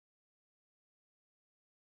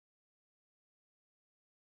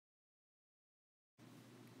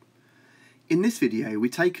In this video we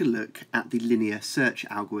take a look at the linear search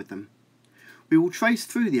algorithm. We will trace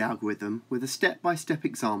through the algorithm with a step-by-step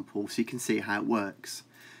example so you can see how it works.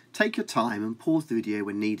 Take your time and pause the video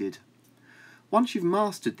when needed. Once you've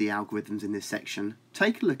mastered the algorithms in this section,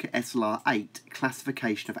 take a look at SLR 8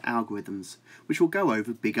 classification of algorithms, which will go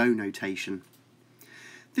over big O notation.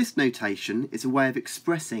 This notation is a way of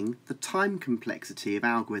expressing the time complexity of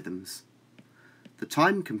algorithms. The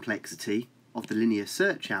time complexity of the linear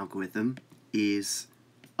search algorithm is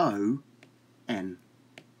O(n).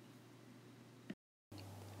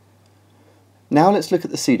 Now let's look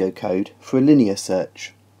at the pseudocode for a linear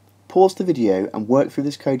search. Pause the video and work through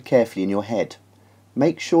this code carefully in your head.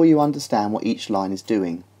 Make sure you understand what each line is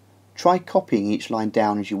doing. Try copying each line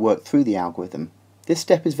down as you work through the algorithm. This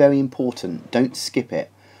step is very important, don't skip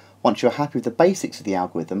it. Once you're happy with the basics of the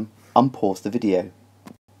algorithm, unpause the video.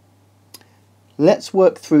 Let's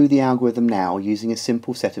work through the algorithm now using a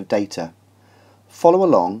simple set of data. Follow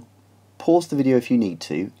along, pause the video if you need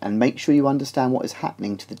to, and make sure you understand what is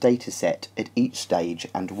happening to the data set at each stage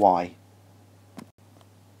and why.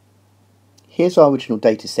 Here's our original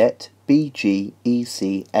data set, B, G, E,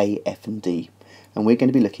 C, A, F and D, and we're going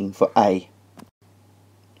to be looking for A.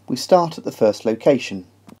 We start at the first location.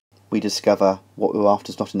 We discover what we're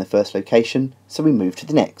after is not in the first location, so we move to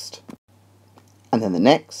the next. And then the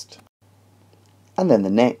next. And then the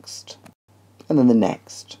next. And then the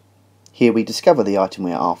next. Here we discover the item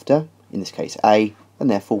we're after, in this case A, and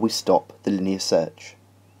therefore we stop the linear search.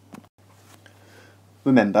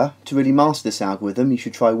 Remember, to really master this algorithm, you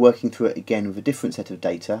should try working through it again with a different set of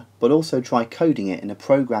data, but also try coding it in a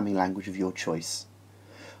programming language of your choice.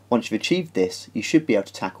 Once you've achieved this, you should be able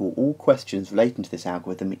to tackle all questions relating to this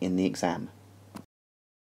algorithm in the exam.